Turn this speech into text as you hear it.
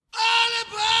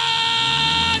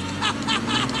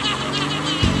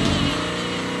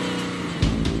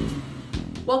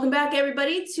Welcome back,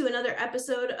 everybody, to another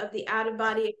episode of the Out of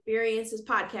Body Experiences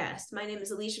podcast. My name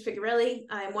is Alicia Figuarelli.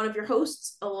 I'm one of your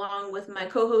hosts, along with my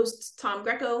co-host, Tom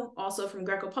Greco, also from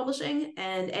Greco Publishing,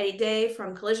 and Eddie Day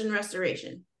from Collision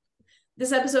Restoration.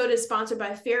 This episode is sponsored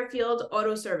by Fairfield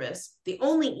Auto Service, the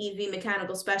only EV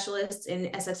mechanical specialists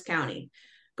in Essex County.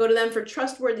 Go to them for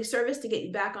trustworthy service to get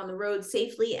you back on the road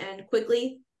safely and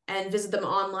quickly, and visit them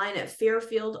online at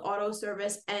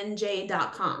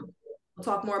fairfieldautoservicenj.com. We'll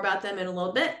talk more about them in a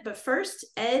little bit. But first,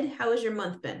 Ed, how has your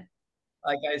month been?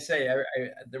 Like I say,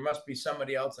 there must be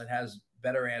somebody else that has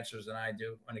better answers than I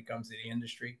do when it comes to the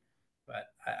industry. But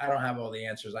I don't have all the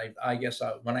answers. I guess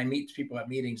when I meet people at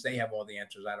meetings, they have all the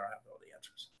answers. I don't have all the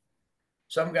answers.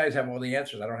 Some guys have all the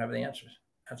answers. I don't have the answers.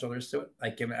 That's all there is to it. I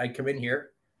come in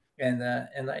here and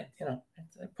I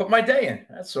put my day in.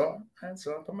 That's all. I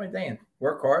put my day in.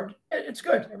 Work hard. It's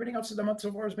good. Everything else in the month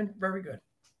so far has been very good.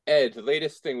 Ed, the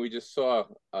latest thing we just saw,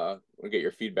 we'll get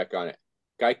your feedback on it.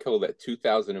 Geico let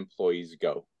 2,000 employees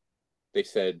go. They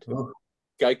said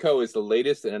Geico is the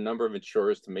latest in a number of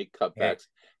insurers to make cutbacks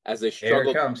as they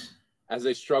struggle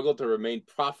to remain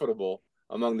profitable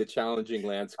among the challenging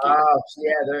landscape.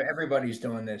 Yeah, everybody's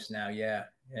doing this now. Yeah,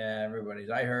 everybody's.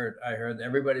 I heard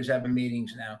everybody's having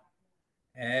meetings now.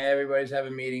 Everybody's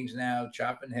having meetings now,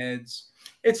 chopping heads.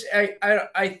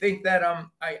 I think that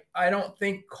I don't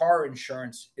think car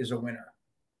insurance is a winner.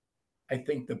 I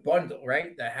think the bundle,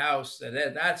 right? The house,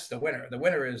 that's the winner. The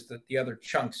winner is the other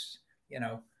chunks.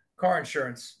 Car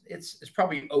insurance, it's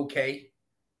probably okay,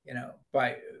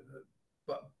 but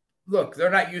look, they're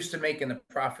not used to making the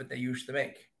profit they used to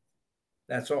make.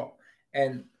 That's all.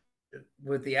 And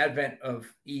with the advent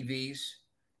of EVs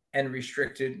and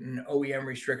restricted and OEM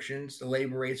restrictions, the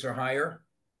labor rates are higher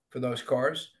for those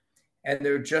cars, and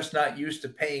they're just not used to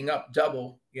paying up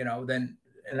double, and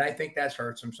I think that's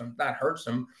hurts them. Not hurts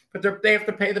them, but they have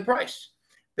to pay the price.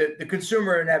 The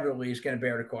consumer inevitably is going to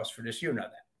bear the cost for this.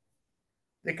 That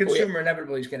the consumer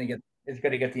inevitably is going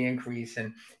to get the increase,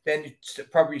 and then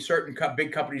probably certain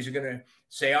big companies are going to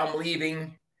say, "I'm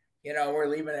leaving." We're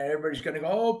leaving, and everybody's going to go,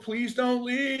 "Oh, please don't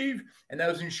leave." And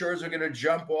those insurers are going to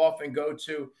jump off and go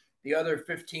to the other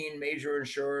 15 major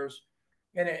insurers.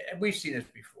 And we've seen this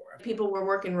before. People were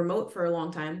working remote for a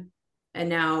long time, and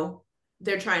now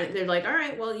they're like, all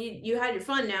right, well, you had your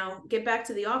fun, now get back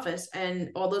to the office.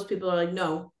 And all those people are like,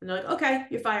 no. And they're like, okay,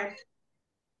 you're fired.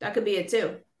 That could be it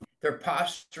too. They're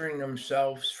posturing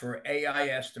themselves for AI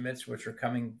estimates, which are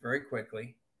coming very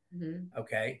quickly. Mm-hmm.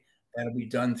 Okay. That'll be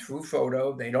done through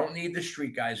photo. They don't need the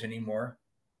street guys anymore.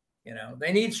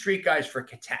 They need street guys for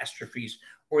catastrophes,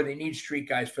 or they need street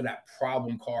guys for that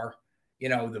problem car,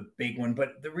 the big one.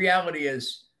 But the reality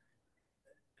is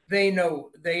they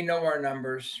know our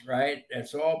numbers, right?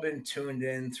 It's all been tuned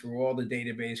in through all the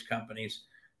database companies.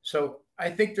 So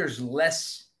I think there's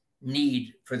less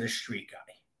need for the street guy.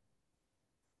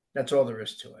 That's all there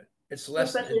is to it. It's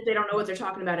less. Especially if they don't know what they're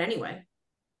talking about anyway.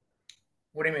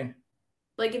 What do you mean?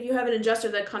 Like if you have an adjuster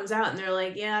that comes out and they're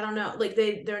like, yeah, I don't know. Like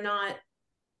they're not,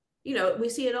 we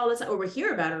see it all the time, or we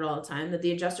hear about it all the time, that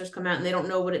the adjusters come out and they don't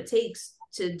know what it takes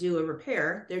to do a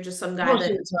repair. They're just some guy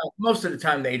most of the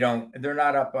time they don't. They're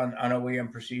not up on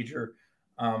OEM procedure.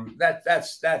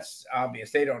 That's obvious.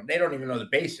 They don't even know the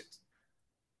basics.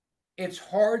 It's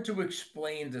hard to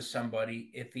explain to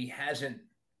somebody if he hasn't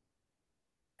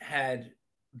had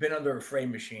been under a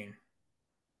frame machine,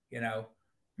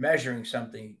 measuring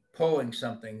something, pulling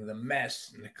something, the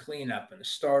mess and the cleanup and the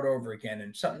start over again,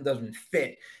 and something doesn't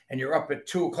fit, and you're up at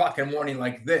 2:00 in the morning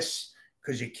like this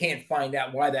because you can't find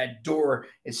out why that door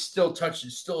is still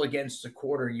against the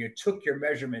quarter. You took your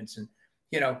measurements, and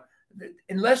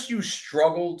unless you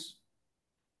struggled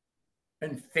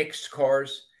and fixed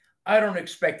cars, I don't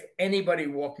expect anybody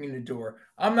walking in the door.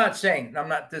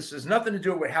 This has nothing to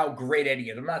do with how great Eddie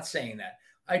is. I'm not saying that.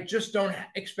 I just don't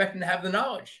expect him to have the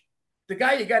knowledge. The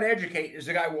guy you got to educate is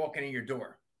the guy walking in your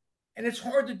door. And it's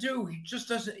hard to do. He just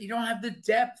doesn't, you don't have the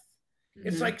depth. Mm-hmm.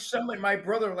 It's like my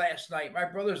brother last night. My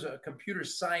brother's a computer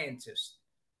scientist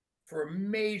for a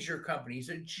major company. He's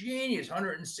a genius,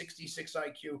 166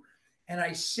 IQ. And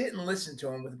I sit and listen to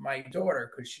him with my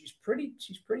daughter because she's pretty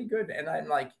good. And I'm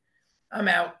like, I'm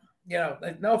out. No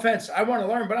offense. I want to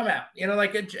learn, but I'm out.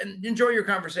 Enjoy your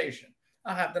conversation.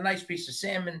 I'll have the nice piece of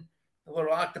salmon, a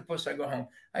little octopus. I go home.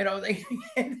 I don't think.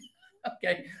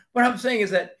 Okay. What I'm saying is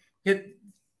that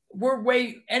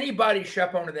anybody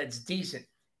shop owner that's decent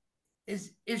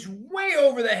is way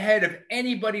over the head of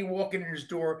anybody walking in his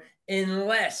door,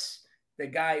 unless the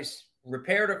guy's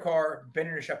repaired a car, been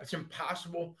in a shop. It's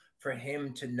impossible for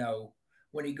him to know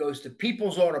when he goes to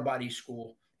People's Auto Body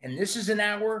School. And this is an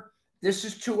hour. This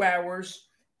is 2 hours.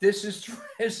 This is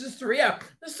 3 hours.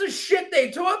 This is the shit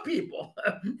they taught people.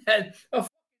 And a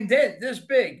fucking dent this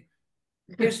big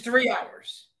is 3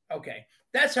 hours. Okay,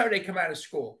 that's how they come out of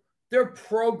school. They're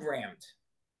programmed.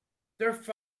 They're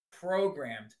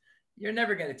programmed. You're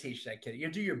never going to teach that kid. You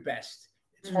do your best.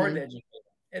 It's hard to educate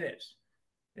them. It is.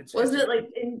 Wasn't it like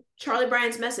in Charlie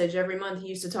Bryan's message every month he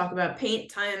used to talk about paint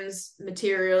times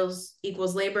materials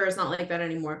equals labor? It's not like that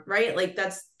anymore, right? Like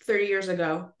that's 30 years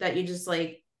ago that you just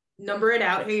like number it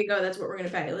out. Here you go. That's what we're going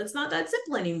to pay. It's not that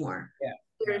simple anymore. Yeah,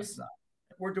 it's not.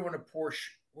 We're doing a Porsche.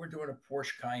 We're doing a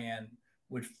Porsche Cayenne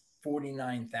with $49,000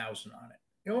 on it.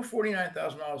 You know what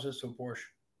 $49,000 is to a Porsche?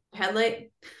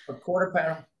 Headlight, a quarter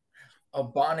panel, a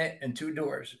bonnet, and 2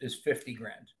 doors is 50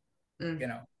 grand. You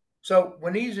know. So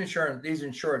when these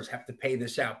insurers have to pay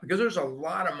this out because there's a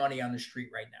lot of money on the street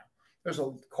right now.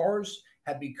 Cars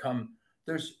have become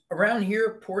there's around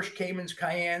here Porsche Caymans,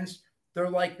 Cayennes. They're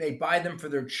like they buy them for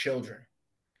their children,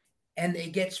 and they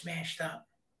get smashed up.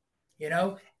 You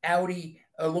know, Audi,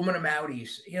 aluminum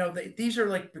Audis. You know, these are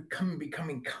like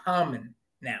becoming common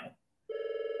now.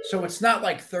 So it's not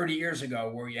like 30 years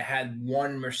ago where you had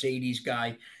one Mercedes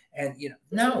guy, and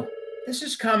no. This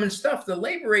is common stuff. The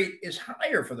labor rate is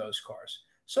higher for those cars.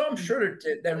 So I'm sure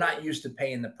they're not used to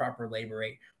paying the proper labor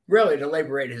rate. Really, the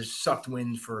labor rate has sucked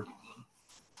wind for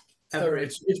ever.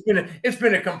 It's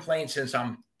been a complaint since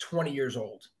I'm 20 years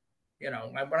old. You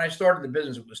know, when I started the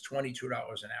business, it was $22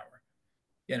 an hour.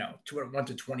 You know, went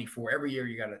to 24. Every year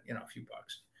you got a few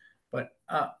bucks. But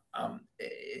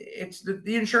it's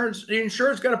the insurance. The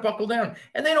insurance got to buckle down,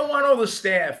 and they don't want all the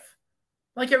staff.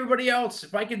 Like everybody else,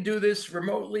 if I can do this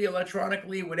remotely,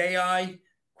 electronically, with AI,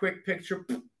 quick picture,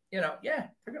 they're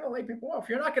going to lay people off.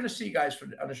 You're not going to see guys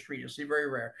on the street. You'll see very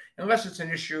rare, unless it's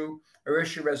an issue or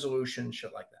issue resolution,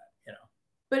 shit like that,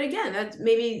 But again,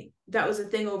 that was a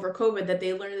thing over COVID that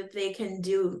they learned that they can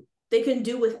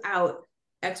do without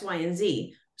X, Y, and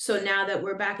Z. So now that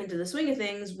we're back into the swing of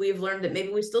things, we've learned that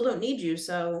maybe we still don't need you.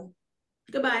 So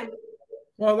goodbye.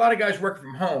 Well, a lot of guys work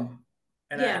from home.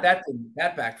 And that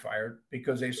backfired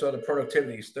because they saw the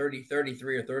productivity is 30,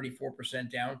 33, or 34%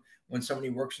 down when somebody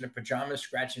works in a pajamas,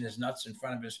 scratching his nuts in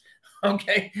front of his.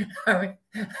 Okay, I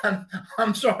mean,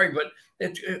 I'm sorry, but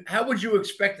how would you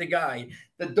expect the guy?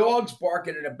 The dog's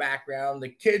barking in the background. The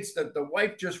kids, the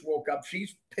wife just woke up.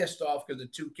 She's pissed off because the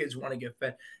 2 kids want to get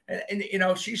fed, and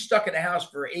she's stuck in the house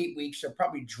for 8 weeks. They're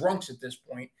probably drunks at this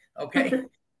point. Okay.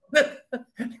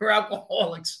 They're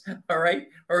alcoholics, all right,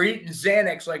 or eating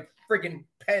Xanax like freaking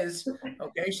Pez.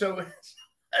 Okay, so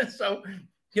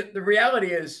the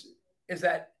reality is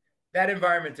that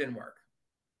environment didn't work,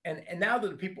 and now that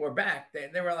the people are back, they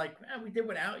were like, we did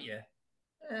without you.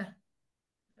 I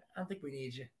don't think we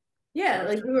need you. Yeah,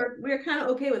 like we were kind of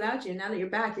okay without you. Now that you're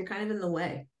back, you're kind of in the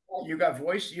way. You got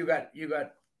voice, you got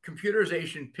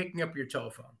computerization picking up your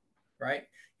telephone, right?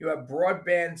 You have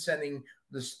broadband sending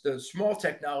the small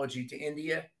technology to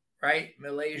India, right?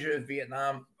 Malaysia,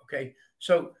 Vietnam. Okay.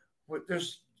 So what's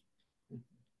it?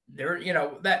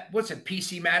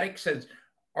 PCmatic says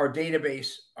our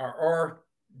database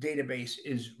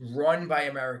is run by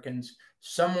Americans.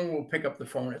 Someone will pick up the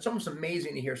phone. It's almost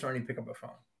amazing to hear somebody pick up a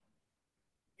phone.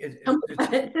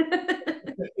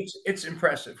 It's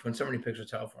impressive when somebody picks a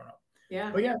telephone up.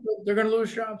 Yeah. But yeah, they're going to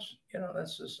lose jobs.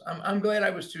 That's just. I'm glad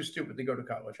I was too stupid to go to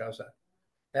college. How's that?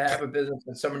 To have a business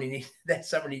that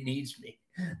somebody needs me.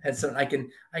 That's something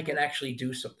I can actually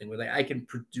do something with it. I can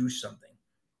produce something.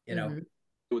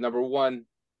 Number one,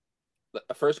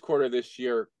 the first quarter of this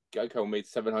year, Geico made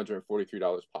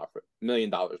 $743 million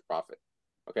profit.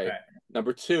 Okay. Right.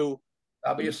 Number two,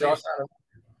 obviously,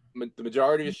 the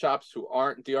majority of shops who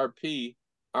aren't DRP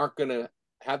aren't going to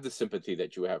have the sympathy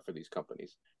that you have for these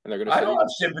companies, and they're going to. I don't have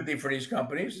sympathy for these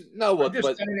companies. No, I'm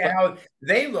just telling you how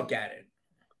they look at it.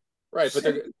 Right, but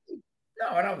no,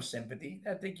 I don't have sympathy.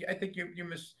 I think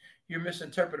you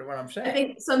misinterpreted what I'm saying. I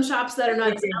think some shops that are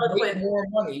not as eloquent.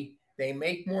 They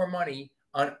make more money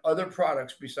on other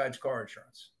products besides car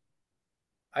insurance.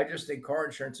 I just think car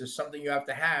insurance is something you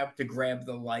have to grab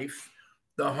the life,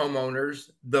 the homeowners,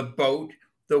 the boat,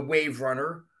 the wave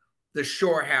runner, the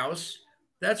shore house.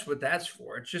 That's what that's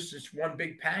for. It's one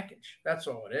big package. That's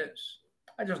all it is.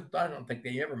 I don't think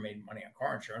they ever made money on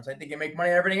car insurance. I think they make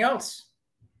money on everything else.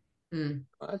 Well,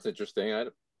 that's interesting.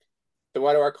 Then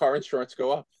why do our car insurance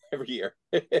go up every year?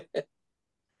 Well,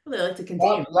 they like to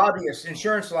continue. Lobbyists,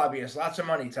 insurance lobbyists, lots of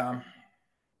money, Tom.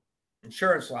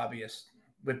 Insurance lobbyists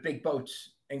with big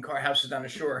boats and car houses on the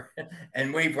shore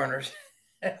and wave runners.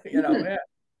 Yeah.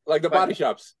 Like the body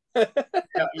shops. Yeah,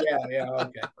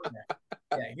 okay.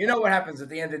 Yeah. You know what happens at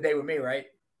the end of the day with me, right?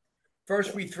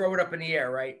 First, we throw it up in the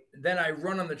air, right? Then I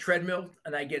run on the treadmill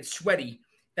and I get sweaty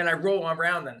then I roll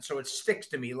around on it so it sticks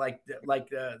to me like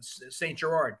Saint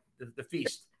Gerard, the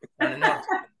feast down in North.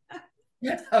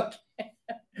 Okay.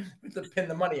 To pin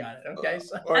the money on it. Okay.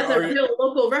 So, that's a real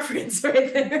local reference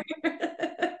right there.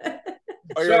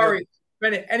 Sorry.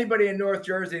 Anybody in North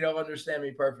Jersey don't understand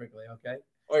me perfectly. Okay.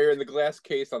 Oh, you're in the glass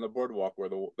case on the boardwalk where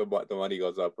the money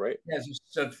goes up, right? Yeah, just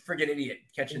a friggin' idiot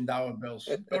catching dollar bills.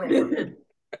 Go to work.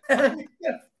 You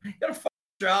got a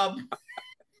job.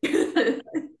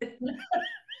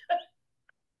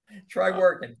 Try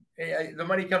working. The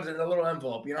money comes in a little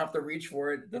envelope. You don't have to reach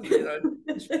for it.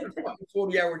 It's a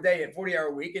 40-hour day and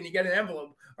 40-hour week, and you get an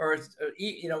envelope or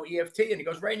EFT, and it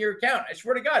goes right in your account. I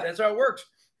swear to God, that's how it works.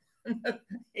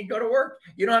 You go to work.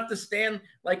 You don't have to stand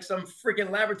like some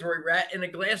freaking laboratory rat in a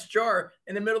glass jar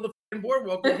in the middle of the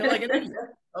boardwalk looking like an idiot.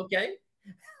 Okay.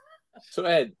 So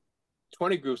Ed,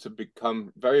 20 groups have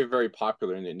become very, very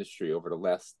popular in the industry over the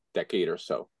last decade or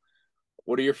so.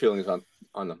 What are your feelings on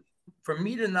them? For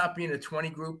me to not be in a 20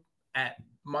 group at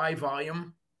my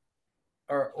volume,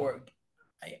 it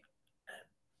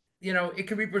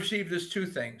could be perceived as three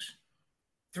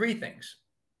things: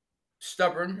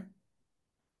 stubborn,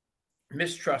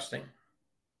 mistrusting,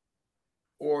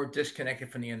 or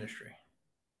disconnected from the industry.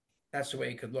 That's the way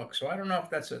it could look. So I don't know if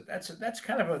that's a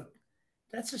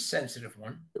sensitive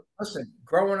one. Listen,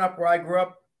 growing up where I grew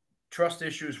up, trust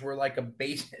issues were like a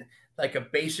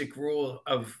basic rule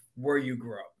of where you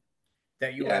grew up,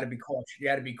 that you had to be cautious. You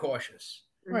had to be cautious.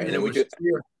 Right. And there was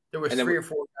three or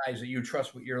four guys that you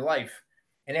trust with your life.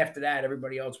 And after that,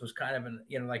 everybody else was kind of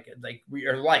like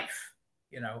your life.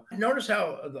 Notice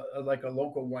how like a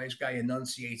local wise guy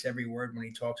enunciates every word when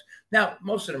he talks. Now,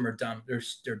 most of them are dumb. They're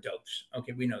dopes.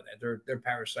 Okay, we know that they're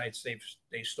parasites. They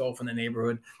stole from the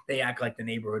neighborhood. They act like the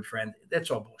neighborhood friend.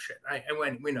 That's all bullshit.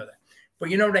 We know that. But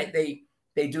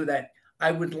they do that.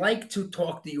 I would like to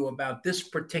talk to you about this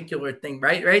particular thing.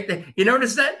 Right. You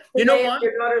notice that? You know why?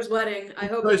 Your daughter's wedding. I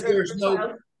hope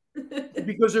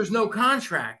because there's no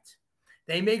contract.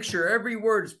 They make sure every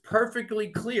word is perfectly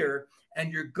clear.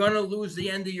 And you're gonna lose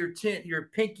the end of your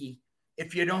pinky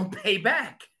if you don't pay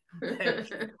back.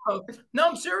 No,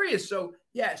 I'm serious. So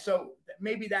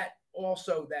maybe that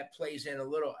plays in a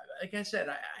little. Like I said,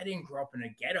 I didn't grow up in a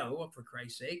ghetto, for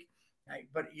Christ's sake.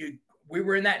 We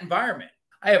were in that environment.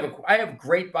 I have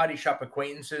great body shop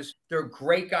acquaintances. They're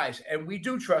great guys, and we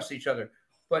do trust each other.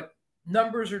 But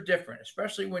numbers are different,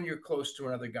 especially when you're close to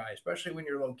another guy, especially when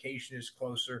your location is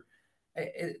closer.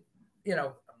 I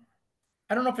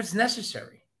don't know if it's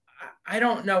necessary. I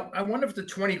don't know. I wonder if the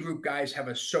 20 group guys have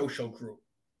a social group.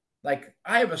 Like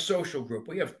I have a social group.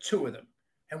 We have two of them.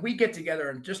 And we get together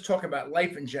and just talk about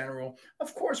life in general.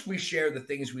 Of course, we share the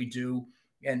things we do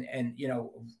and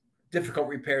difficult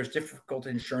repairs, difficult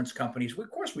insurance companies. Of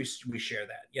course, we share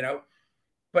that,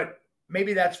 But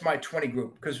maybe that's my 20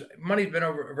 group because money's been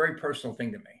a very personal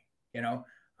thing to me,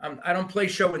 I don't play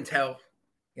show and tell,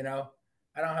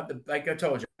 I don't have like I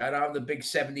told you, I don't have the big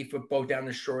 70-foot boat down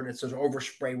the shore that says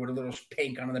overspray with a little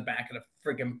pink on the back of the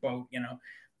friggin' boat,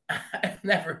 I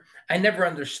never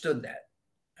understood that.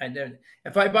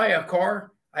 If I buy a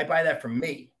car, I buy that for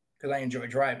me because I enjoy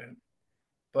driving.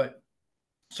 But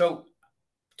so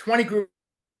 20 groups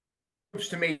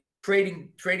to me,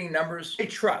 trading numbers, they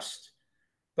trust.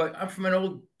 But I'm from an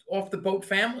old off the boat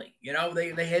family,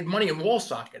 they had money in wall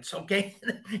sockets, okay?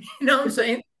 You know what I'm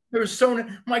saying? It was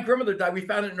sewn. My grandmother died. We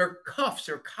found it in her cuffs,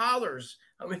 her collars.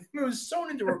 I mean, it was sewn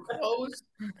into her clothes.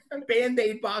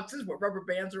 Band-Aid boxes with rubber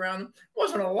bands around them. It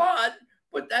wasn't a lot,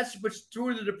 but that's what's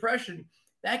through the Depression.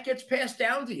 That gets passed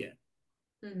down to you,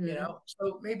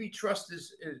 So maybe trust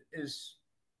is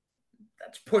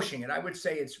that's pushing it. I would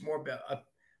say it's more about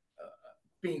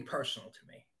being personal to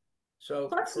me. So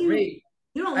plus for me.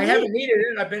 I haven't needed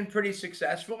it. I've been pretty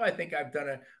successful. I think I've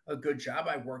done a good job.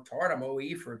 I've worked hard. I'm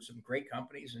OE for some great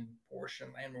companies and Porsche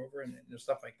and Land Rover and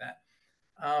stuff like that.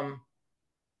 I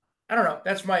don't know.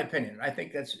 That's my opinion. I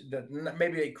think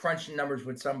maybe crunching numbers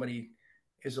with somebody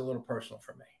is a little personal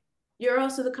for me. You're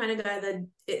also the kind of guy that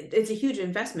it's a huge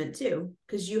investment too,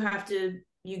 because you got to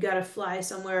fly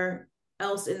somewhere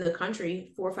else in the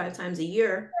country 4 or 5 times a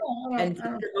year and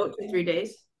your boat for 3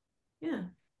 days. Yeah.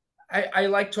 I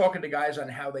like talking to guys on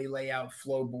how they lay out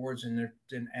flow boards and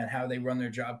how they run their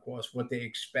job course, what they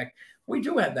expect. We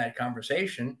do have that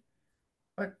conversation,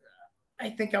 but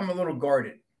I think I'm a little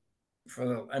guarded.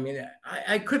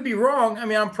 I could be wrong. I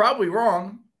mean, I'm probably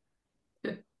wrong,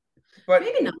 but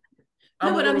maybe not.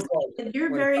 No, but I'm saying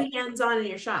you're very hands-on in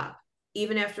your shop,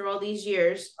 even after all these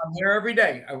years. I'm here every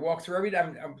day. I walk through every day.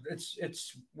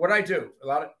 It's what I do. A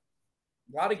lot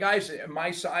of guys my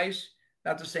size.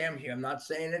 Not to say I'm here. I'm not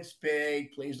saying it's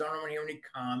big. Please don't hear any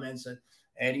comments.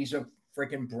 Eddie's a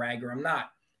freaking bragger. I'm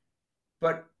not.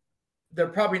 But they're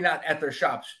probably not at their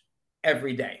shops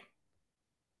every day,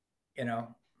 you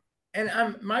know.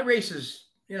 And my race is,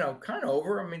 kind of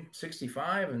over. I mean,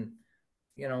 65 and,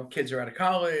 kids are out of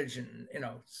college and,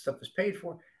 stuff is paid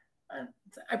for.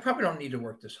 I probably don't need to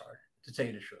work this hard, to tell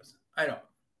you the truth. I don't,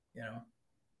 you know.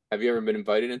 Have you ever been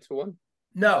invited into one?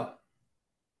 No.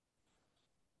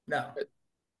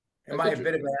 Am I a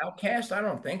bit of an outcast? I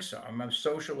don't think so. I'm as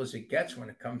social as it gets when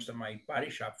it comes to my body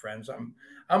shop friends. I'm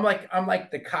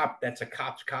like the cop that's a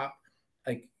cop's cop.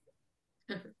 Like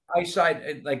I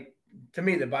side, like, to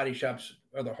me, the body shops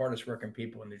are the hardest working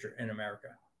people in America,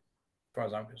 as far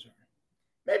as I'm concerned.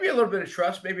 Maybe a little bit of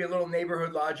trust, maybe a little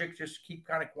neighborhood logic, just keep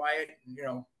kind of quiet,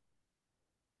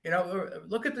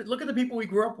 look at the people we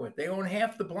grew up with. They own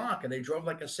half the block and they drove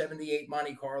like a 78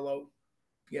 Monte Carlo,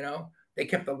 they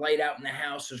kept the light out in the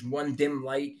house. There's one dim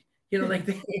light, like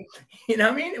they, what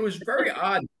I mean? It was very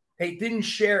odd. They didn't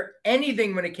share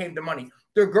anything when it came to money.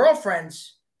 Their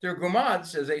girlfriends, their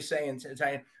gumads, as they say in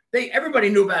Italian, everybody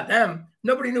knew about them.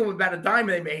 Nobody knew about a dime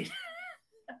they made.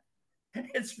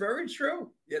 It's very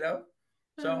true,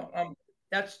 So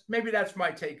that's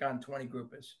my take on 20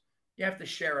 group is you have to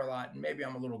share a lot, and maybe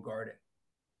I'm a little guarded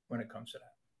when it comes to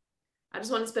that. I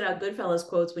just want to spit out Goodfellas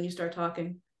quotes when you start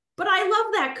talking. But I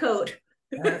love that coat.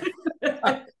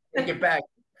 Take it back.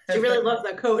 She really loves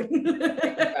that coat.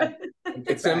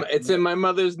 It's in my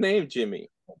mother's name, Jimmy.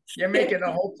 You're making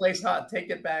the whole place hot. Take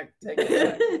it back. Take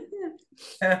it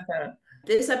back.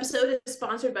 This episode is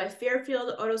sponsored by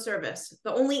Fairfield Auto Service,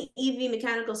 the only EV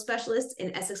mechanical specialist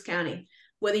in Essex County.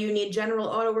 Whether you need general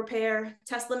auto repair,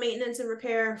 Tesla maintenance and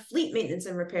repair, fleet maintenance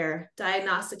and repair,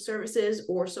 diagnostic services,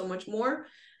 or so much more,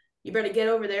 you better get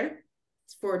over there.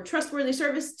 It's for trustworthy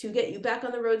service to get you back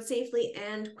on the road safely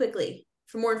and quickly.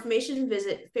 For more information,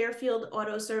 visit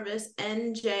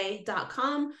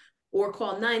fairfieldautoservicenj.com or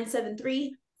call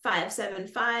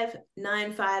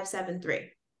 973-575-9573.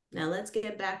 Now let's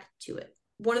get back to it.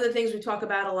 One of the things we talk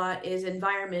about a lot is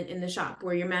environment in the shop,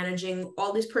 where you're managing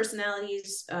all these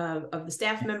personalities of the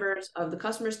staff members, of the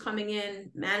customers coming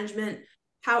in, management.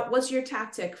 What's your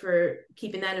tactic for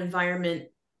keeping that environment,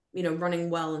 running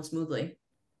well and smoothly?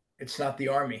 It's not the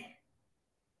Army.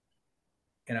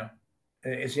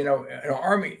 It's, an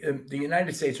army, the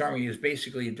United States Army is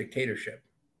basically a dictatorship,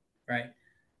 right?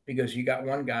 Because you got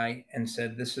one guy and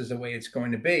said, this is the way it's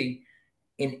going to be.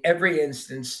 In every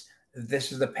instance,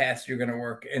 this is the path you're going to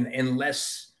work in,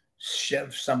 unless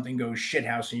something goes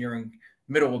shithouse and you're in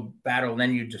middle of battle,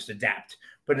 then you just adapt.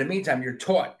 But in the meantime, you're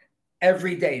taught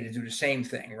every day to do the same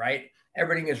thing, right?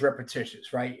 Everything is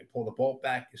repetitious, right? You pull the bolt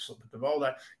back, you slip the bolt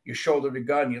out, you shoulder the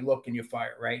gun, you look and you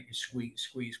fire, right? You squeeze.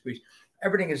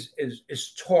 Everything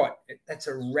is taught. That's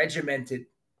a regimented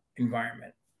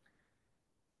environment.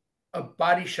 A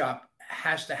body shop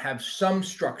has to have some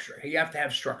structure. You have to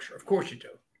have structure. Of course you do.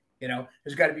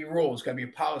 There's got to be rules, got to be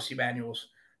policy manuals.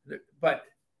 But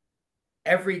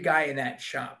every guy in that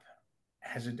shop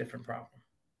has a different problem.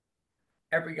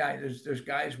 Every guy, there's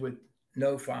guys with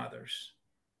no fathers.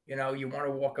 You want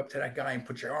to walk up to that guy and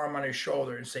put your arm on his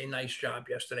shoulder and say, nice job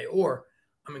yesterday. Or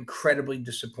I'm incredibly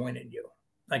disappointed in you.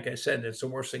 Like I said, that's the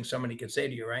worst thing somebody could say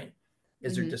to you, right?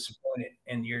 Is they're disappointed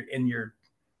in your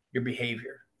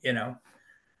behavior,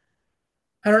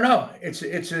 I don't know.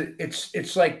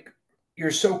 It's like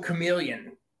you're so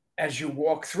chameleon as you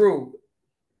walk through,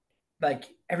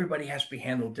 like everybody has to be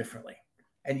handled differently.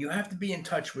 And you have to be in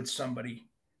touch with somebody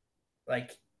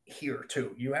like here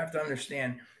too. You have to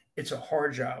understand it's a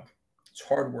hard job. It's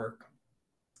hard work.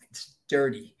 It's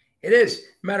dirty. It is.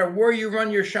 No matter where you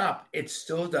run your shop, it's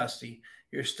still dusty.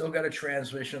 You're still got a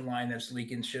transmission line that's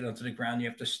leaking shit onto the ground. You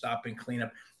have to stop and clean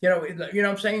up. You know what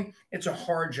I'm saying? It's a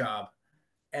hard job.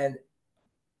 And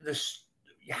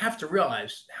you have to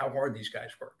realize how hard these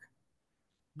guys work.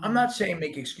 I'm not saying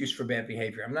make excuse for bad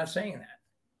behavior. I'm not saying that.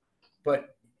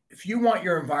 But if you want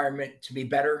your environment to be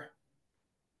better,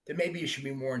 then maybe you should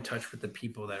be more in touch with the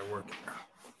people that are working there.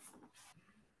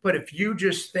 But if you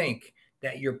just think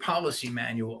that your policy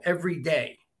manual every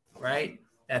day, right,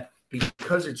 that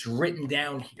because it's written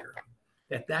down here,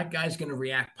 that guy's going to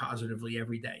react positively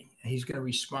every day, and he's going to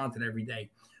respond to it every day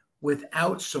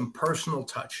without some personal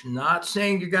touch. Not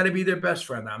saying you got to be their best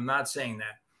friend. I'm not saying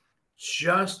that.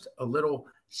 Just a little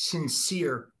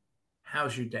sincere,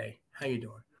 how's your day? How you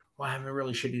doing? Well, I have a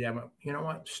really shitty day. You know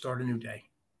what? Start a new day.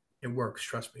 It works.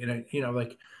 Trust me. And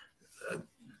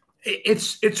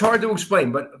it's hard to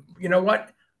explain, but you know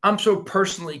what? I'm so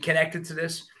personally connected to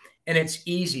this, and it's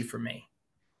easy for me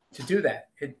to do that.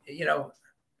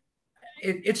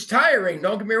 It's tiring.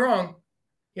 Don't get me wrong.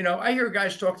 I hear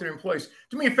guys talk to their employees.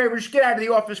 Do me a favor, just get out of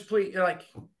the office, please. You're like,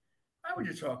 would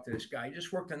you talk to this guy? He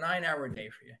just worked a 9-hour day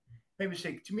for you. Maybe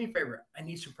say, do me a favor. I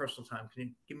need some personal time.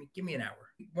 Can you give me an hour?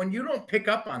 When you don't pick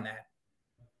up on that,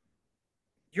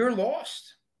 you're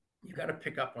lost. You got to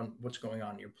pick up on what's going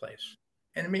on in your place.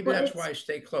 And maybe that's why I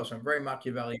stay close. I'm very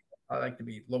Machiavellian. I like to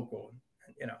be local,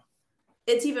 you know.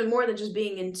 It's even more than just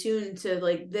being in tune to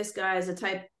like, this guy is a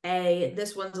type A,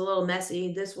 this one's a little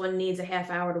messy, this one needs a half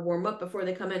hour to warm up before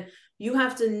they come in. You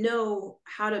have to know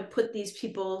how to put these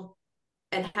people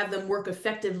and have them work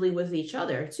effectively with each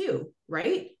other too,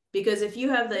 right? Because if you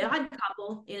have the odd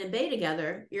couple in a bay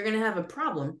together, you're going to have a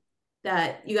problem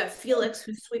that you got Felix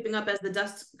who's sweeping up as the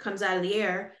dust comes out of the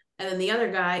air. And then the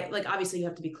other guy, like, obviously you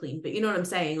have to be clean, but you know what I'm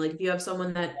saying? Like, if you have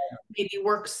someone that maybe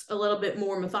works a little bit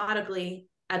more methodically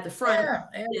at the front,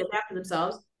 they look after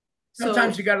themselves.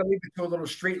 Sometimes you got to leave it to a little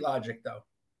street logic, though.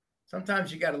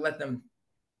 Sometimes you got to let them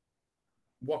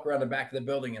walk around the back of the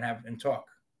building and talk.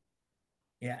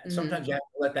 Yeah, sometimes you have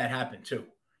to let that happen too.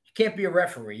 You can't be a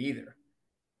referee either.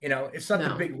 You know, it's not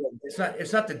the big.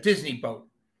 It's not the Disney boat.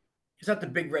 It's not the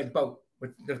big red boat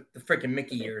with the freaking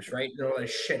Mickey ears, right? And all that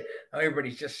shit.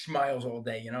 Everybody just smiles all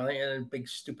day. You know, they have a big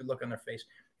stupid look on their face.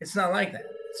 It's not like that.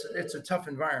 It's a tough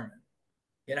environment.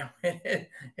 You know, it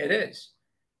is.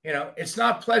 You know, it's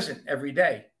not pleasant every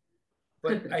day,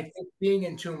 but I think being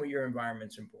in tune with your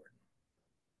environment's important.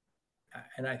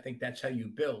 And I think that's how you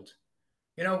build.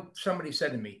 You know, somebody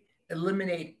said to me,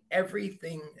 eliminate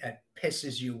everything that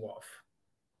pisses you off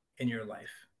in your life,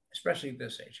 especially at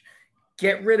this age.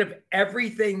 Get rid of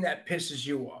everything that pisses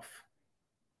you off.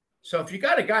 So if you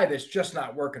got a guy that's just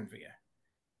not working for you,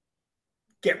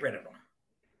 get rid of him.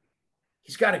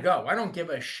 He's got to go. I don't give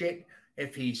a shit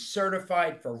if he's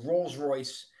certified for Rolls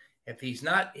Royce. If he's,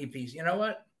 you know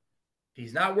what? If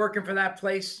he's not working for that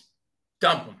place,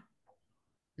 dump him.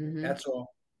 Mm-hmm. That's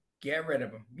all. Get rid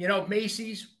of him. You know,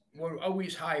 Macy's would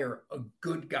always hire a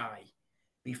good guy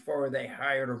before they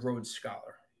hired a Rhodes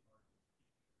Scholar.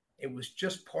 It was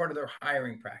just part of their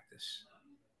hiring practice.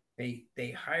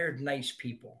 They hired nice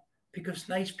people because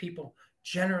nice people,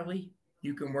 generally,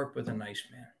 you can work with a nice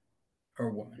man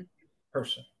or woman,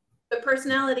 person. But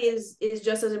personality is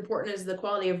just as important as the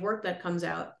quality of work that comes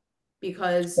out,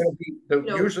 because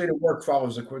usually the work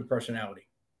follows the personality.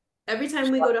 Every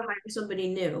time we go to hire somebody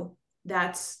new,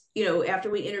 that's, you know, after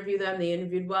we interview them, they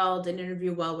interviewed well, didn't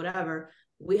interview well, whatever,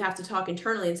 we have to talk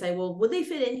internally and say, well, would they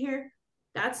fit in here?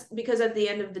 That's because at the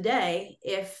end of the day,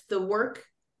 if the work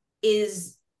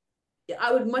is,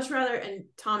 I would much rather, and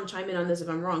Tom, chime in on this if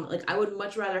I'm wrong, like I would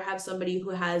much rather have somebody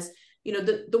who has, you know,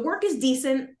 the work is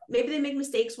decent. Maybe they make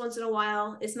mistakes once in a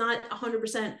while. It's not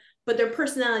 100%, but their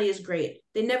personality is great.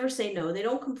 They never say no. They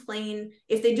don't complain.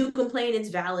 If they do complain, it's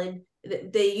valid.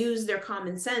 They use their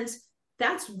common sense.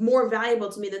 That's more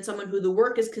valuable to me than someone who the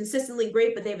work is consistently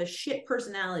great, but they have a shit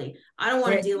personality. I don't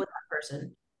want to deal with that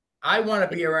person. I want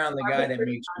to be around the guy that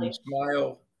makes me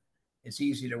smile. It's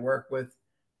easy to work with.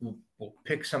 Will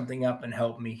pick something up and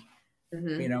help me.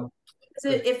 Mm-hmm. You know, so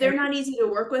if they're not easy to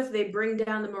work with, they bring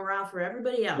down the morale for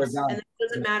everybody else. And it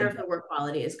doesn't matter if the work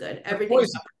quality is good.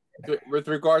 Everything's with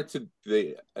regard to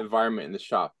the environment in the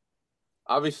shop,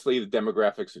 obviously the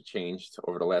demographics have changed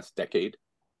over the last decade,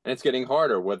 and it's getting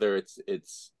harder, whether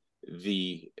it's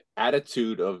the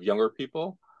attitude of younger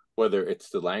people, whether it's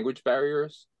the language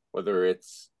barriers, whether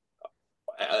it's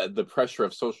the pressure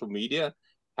of social media.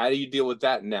 How do you deal with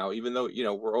that now? Even though, you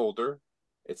know, we're older,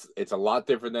 it's a lot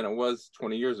different than it was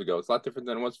 20 years ago. It's a lot different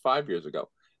than it was 5 years ago.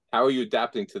 How are you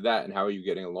adapting to that, and how are you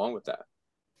getting along with that?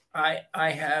 I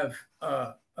have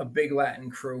a big Latin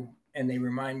crew, and they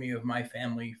remind me of my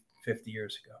family 50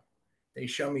 years ago. They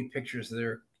show me pictures of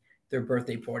their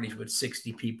birthday parties with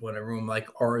 60 people in a room like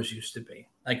ours used to be,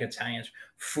 like Italians,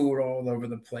 food all over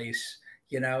the place.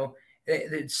 You know,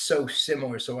 it's so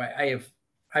similar. So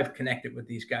I've connected with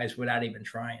these guys without even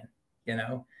trying, you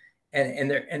know, and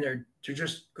they're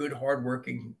just good,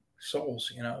 hardworking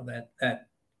souls, you know, that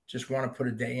just want to put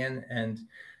a day in, and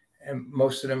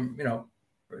most of them, you know,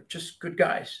 are just good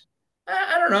guys.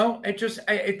 I don't know.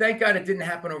 I thank God it didn't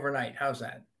happen overnight. How's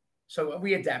that? So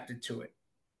we adapted to it.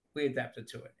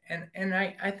 And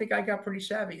I think I got pretty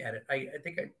savvy at it. I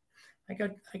think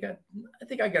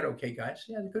I got okay guys.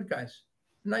 Yeah, they're good guys,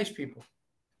 nice people.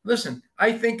 Listen,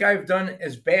 I think I've done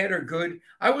as bad or good.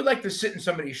 I would like to sit in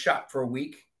somebody's shop for a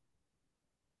week,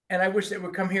 and I wish they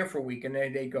would come here for a week, and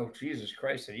they go, Jesus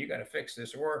Christ, you got to fix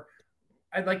this. Or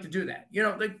I'd like to do that. You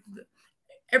know,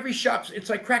 every shop's, it's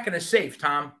like cracking a safe,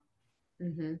 Tom.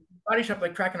 Mm-hmm. Body shop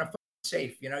like cracking a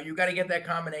safe. You know, you got to get that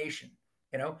combination.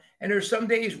 You know, and there's some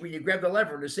days where you grab the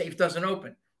lever and the safe doesn't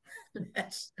open.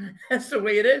 That's the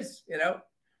way it is. You know,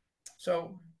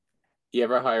 so you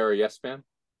ever hire a yes man?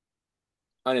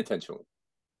 Unintentionally.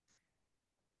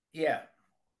 Yeah.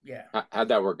 How'd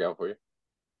that work out for you?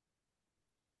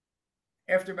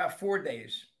 After about 4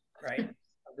 days, right,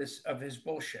 of his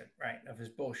bullshit, right, of his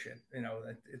bullshit.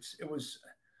 It was.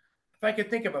 If I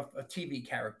could think of a TV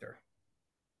character,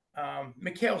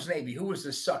 McHale's Navy, who was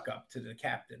the suck up to the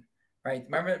captain, right?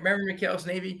 Remember McHale's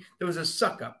Navy? There was a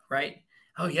suck up, right?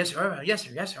 Oh yes, sir. Oh, yes,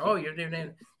 sir. Yes, sir. Oh, you're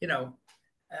doing, you know,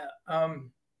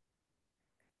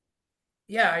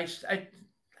 yeah.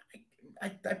 I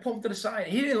pulled him to the side.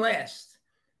 He didn't last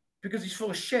because he's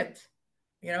full of shit,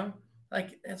 you know.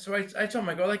 And so I told him,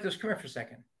 I go like this. Come here for a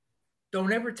second.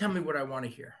 Don't ever tell me what I want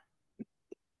to hear.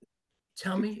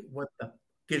 Tell me what the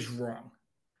is wrong.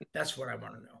 That's what I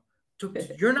want to know.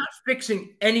 You're not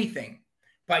fixing anything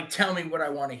by telling me what I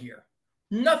want to hear.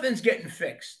 Nothing's getting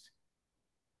fixed.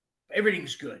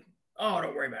 Everything's good. Oh,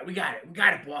 don't worry about it. We got it. We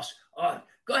got it, boss.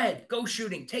 Go ahead. Go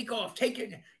shooting. Take off. Take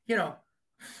it. It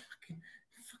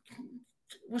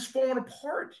was falling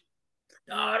apart.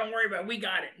 Oh, don't worry about it. We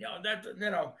got it.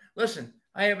 Listen,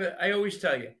 I always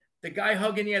tell you, the guy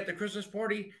hugging you at the Christmas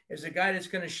party is the guy that's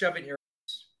going to shove it in your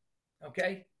ass.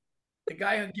 Okay? The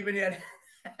guy giving you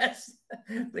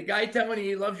the guy telling you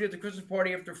he loves you at the Christmas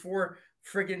party after 4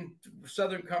 friggin'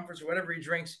 Southern Comforts or whatever he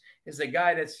drinks is the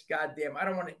guy that's goddamn.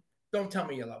 Don't tell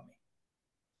me you love me.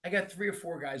 I got 3 or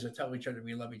 4 guys that tell each other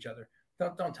we love each other.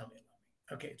 Don't tell me you love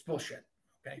me. Okay, it's bullshit.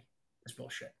 Okay, it's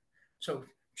bullshit. So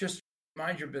just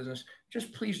mind your business.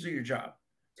 Just please do your job,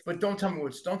 but don't tell me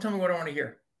what I want to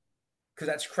hear, because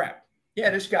that's crap. Yeah,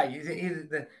 this guy, he's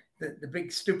the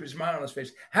big stupid smile on his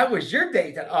face. How was your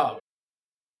day? Oh,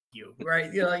 you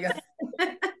right? You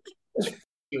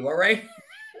all right?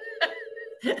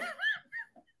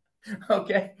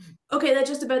 Okay, that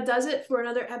just about does it for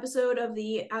another episode of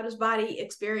the Out of Body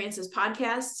Experiences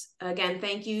podcast. Again,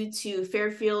 thank you to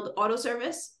Fairfield Auto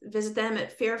Service. Visit them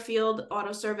at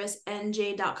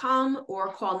fairfieldautoservicenj.com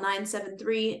or call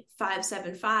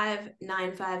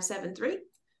 973-575-9573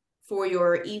 for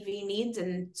your EV needs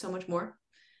and so much more.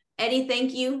 Eddie,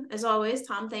 thank you as always.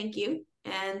 Tom, thank you.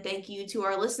 And thank you to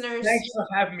our listeners. Thanks for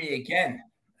having me again.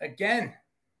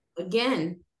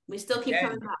 We still keep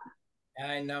coming back.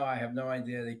 I know. I have no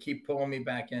idea. They keep pulling me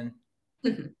back in.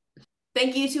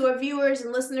 Thank you to our viewers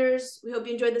and listeners. We hope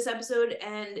you enjoyed this episode,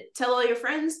 and tell all your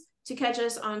friends to catch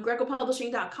us on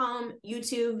grecopublishing.com,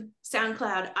 YouTube,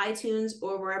 SoundCloud, iTunes,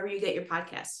 or wherever you get your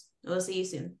podcasts. We'll see you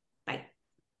soon. Bye.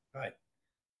 Bye.